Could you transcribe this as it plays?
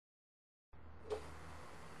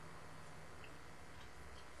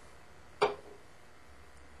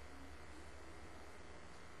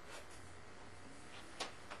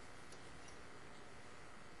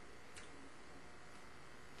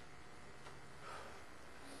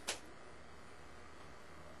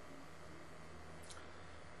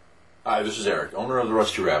Hi, this is Eric, owner of the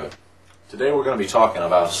Rusty Rabbit. Today we're going to be talking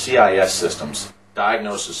about CIS systems,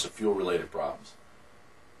 diagnosis of fuel-related problems.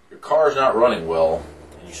 Your car is not running well,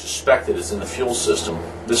 and you suspect that it's in the fuel system.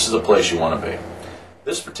 This is the place you want to be.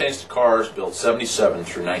 This pertains to cars built 77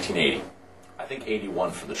 through 1980. I think 81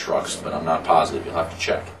 for the trucks, but I'm not positive. You'll have to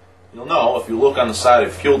check. You'll know if you look on the side of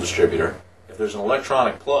a fuel distributor, if there's an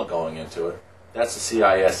electronic plug going into it, that's the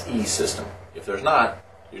CIS-E system. If there's not,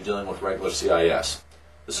 you're dealing with regular CIS.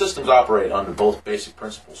 The systems operate under both basic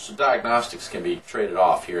principles, so diagnostics can be traded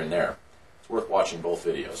off here and there. It's worth watching both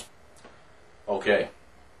videos. Okay,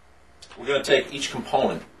 we're going to take each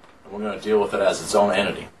component and we're going to deal with it as its own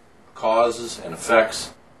entity. Causes and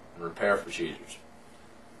effects and repair procedures.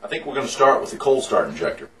 I think we're going to start with the cold start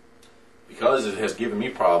injector because it has given me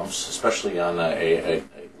problems, especially on a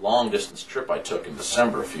long distance trip I took in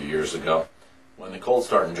December a few years ago when the cold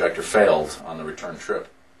start injector failed on the return trip.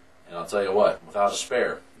 And I'll tell you what, without a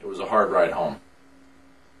spare, it was a hard ride home.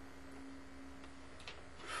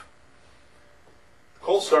 The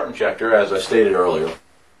cold start injector, as I stated earlier,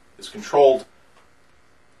 is controlled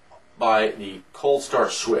by the cold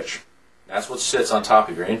start switch. That's what sits on top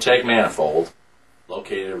of your intake manifold,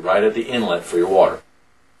 located right at the inlet for your water.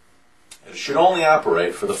 It should only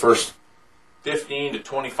operate for the first 15 to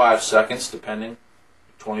 25 seconds, depending,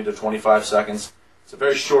 20 to 25 seconds. It's a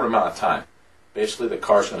very short amount of time. Basically, the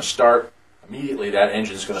car's going to start. Immediately, that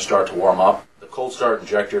engine is going to start to warm up. The cold start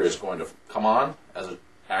injector is going to come on,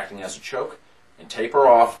 acting as a choke, and taper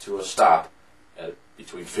off to a stop at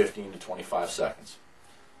between 15 to 25 seconds.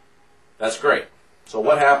 That's great. So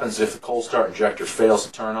what happens if the cold start injector fails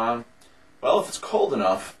to turn on? Well, if it's cold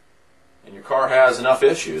enough and your car has enough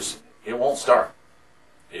issues, it won't start.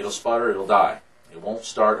 It'll sputter, it'll die. It won't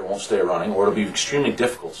start, it won't stay running, or it'll be extremely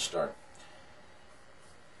difficult to start.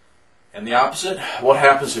 And the opposite, what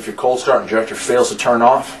happens if your cold start injector fails to turn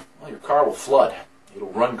off? Well, your car will flood.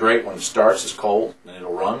 It'll run great when it starts, it's cold, and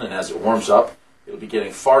it'll run, and as it warms up, it'll be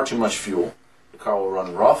getting far too much fuel. The car will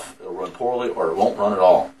run rough, it'll run poorly, or it won't run at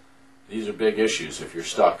all. These are big issues if you're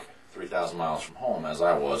stuck 3,000 miles from home, as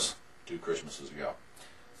I was 2 Christmases ago.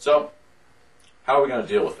 So, how are we going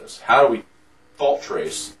to deal with this? How do we fault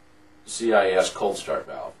trace the CIS cold start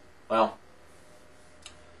valve? Well,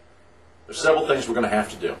 there's several things we're going to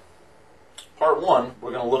have to do. Part 1,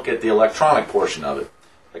 we're going to look at the electronic portion of it.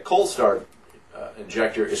 The cold start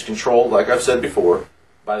injector is controlled, like I've said before,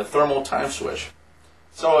 by the thermal time switch.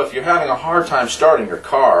 So if you're having a hard time starting your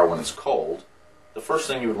car when it's cold, the first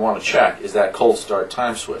thing you would want to check is that cold start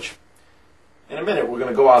time switch. In a minute, we're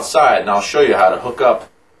going to go outside and I'll show you how to hook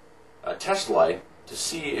up a test light to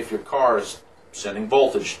see if your car is sending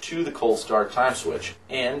voltage to the cold start time switch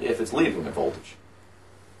and if it's leaving the voltage.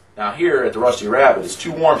 Now here at the Rusty Rabbit, it's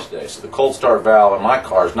too warm today, so the cold start valve in my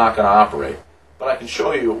car is not going to operate. But I can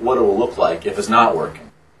show you what it will look like if it's not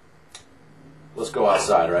working. Let's go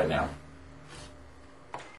outside right now.